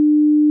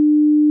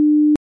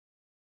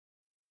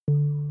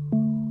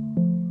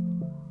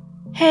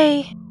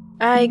Hey,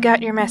 I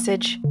got your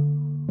message.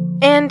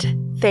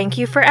 And thank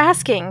you for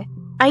asking.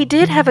 I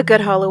did have a good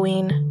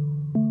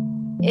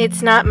Halloween.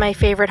 It's not my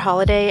favorite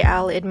holiday,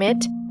 I'll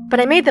admit,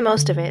 but I made the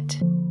most of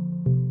it.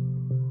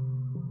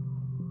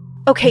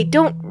 Okay,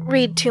 don't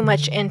read too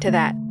much into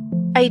that.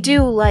 I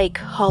do like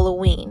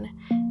Halloween.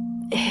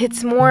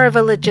 It's more of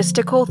a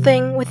logistical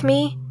thing with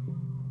me.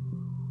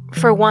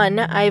 For one,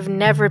 I've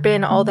never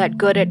been all that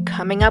good at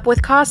coming up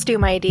with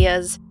costume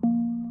ideas.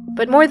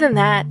 But more than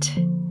that,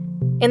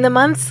 in the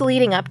months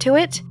leading up to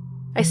it,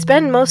 I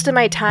spend most of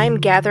my time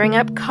gathering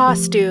up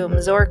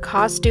costumes or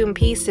costume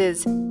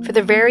pieces for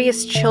the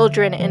various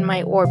children in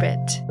my orbit.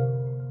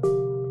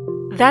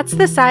 That's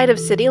the side of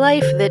city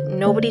life that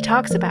nobody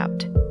talks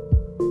about.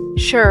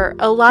 Sure,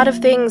 a lot of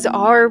things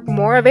are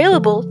more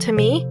available to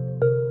me,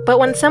 but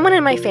when someone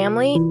in my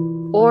family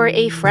or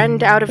a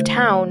friend out of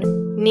town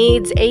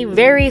needs a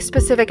very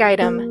specific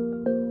item,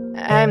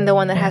 I'm the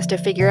one that has to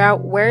figure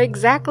out where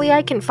exactly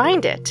I can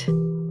find it.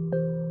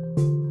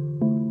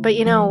 But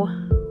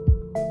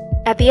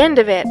at the end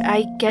of it,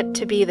 I get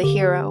to be the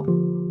hero.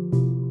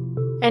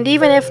 And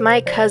even if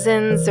my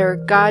cousins or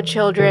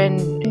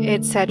godchildren,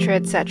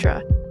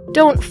 etc.,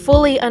 don't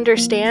fully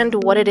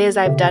understand what it is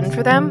I've done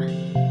for them,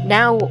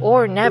 now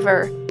or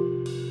never,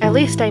 at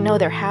least I know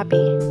they're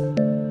happy.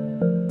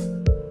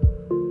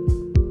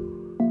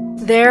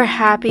 They're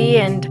happy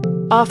and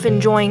off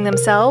enjoying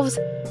themselves,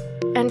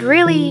 and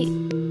really,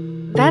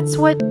 that's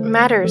what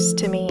matters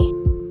to me.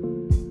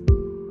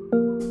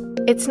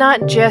 It's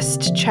not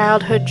just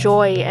childhood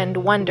joy and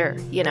wonder,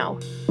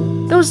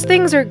 Those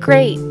things are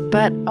great,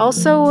 but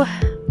also,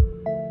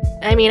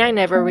 I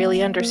never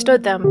really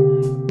understood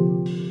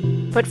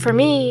them. But for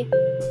me,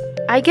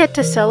 I get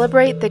to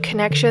celebrate the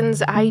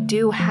connections I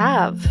do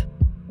have.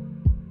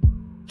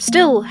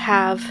 Still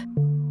have.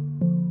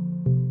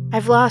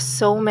 I've lost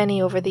so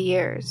many over the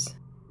years,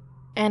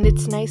 and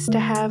it's nice to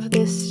have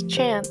this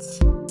chance.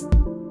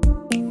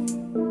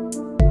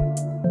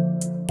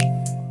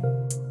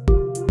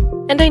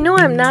 And I know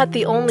I'm not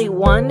the only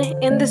one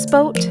in this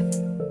boat.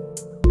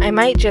 I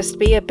might just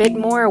be a bit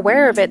more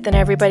aware of it than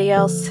everybody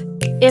else,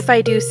 if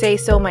I do say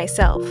so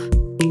myself.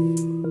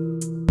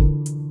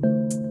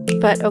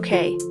 But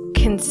okay,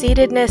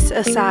 conceitedness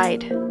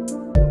aside,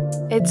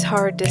 it's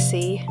hard to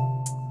see.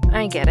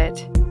 I get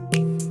it.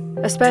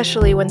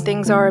 Especially when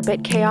things are a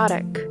bit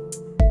chaotic,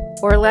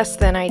 or less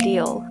than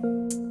ideal.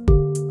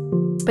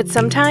 But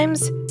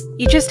sometimes,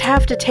 you just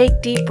have to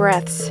take deep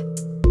breaths,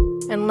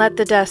 and let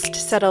the dust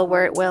settle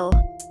where it will.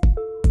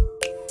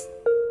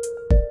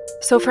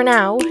 So for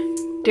now,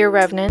 dear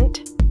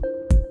Revenant,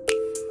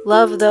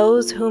 love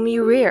those whom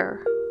you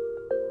rear,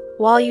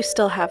 while you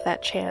still have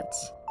that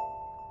chance.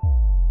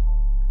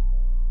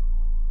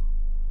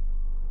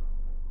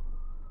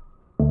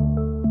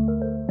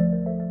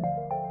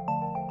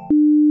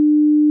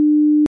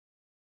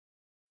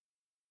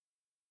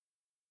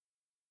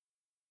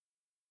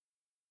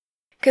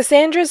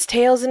 Cassandra's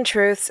Tales and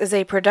Truths is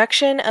a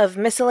production of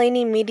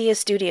Miscellany Media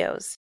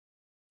Studios.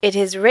 It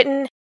is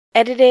written,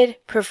 edited,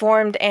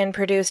 performed, and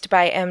produced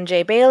by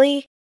MJ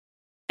Bailey.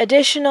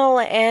 Additional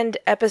and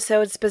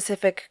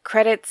episode-specific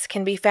credits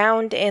can be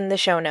found in the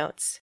show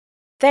notes.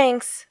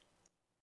 Thanks!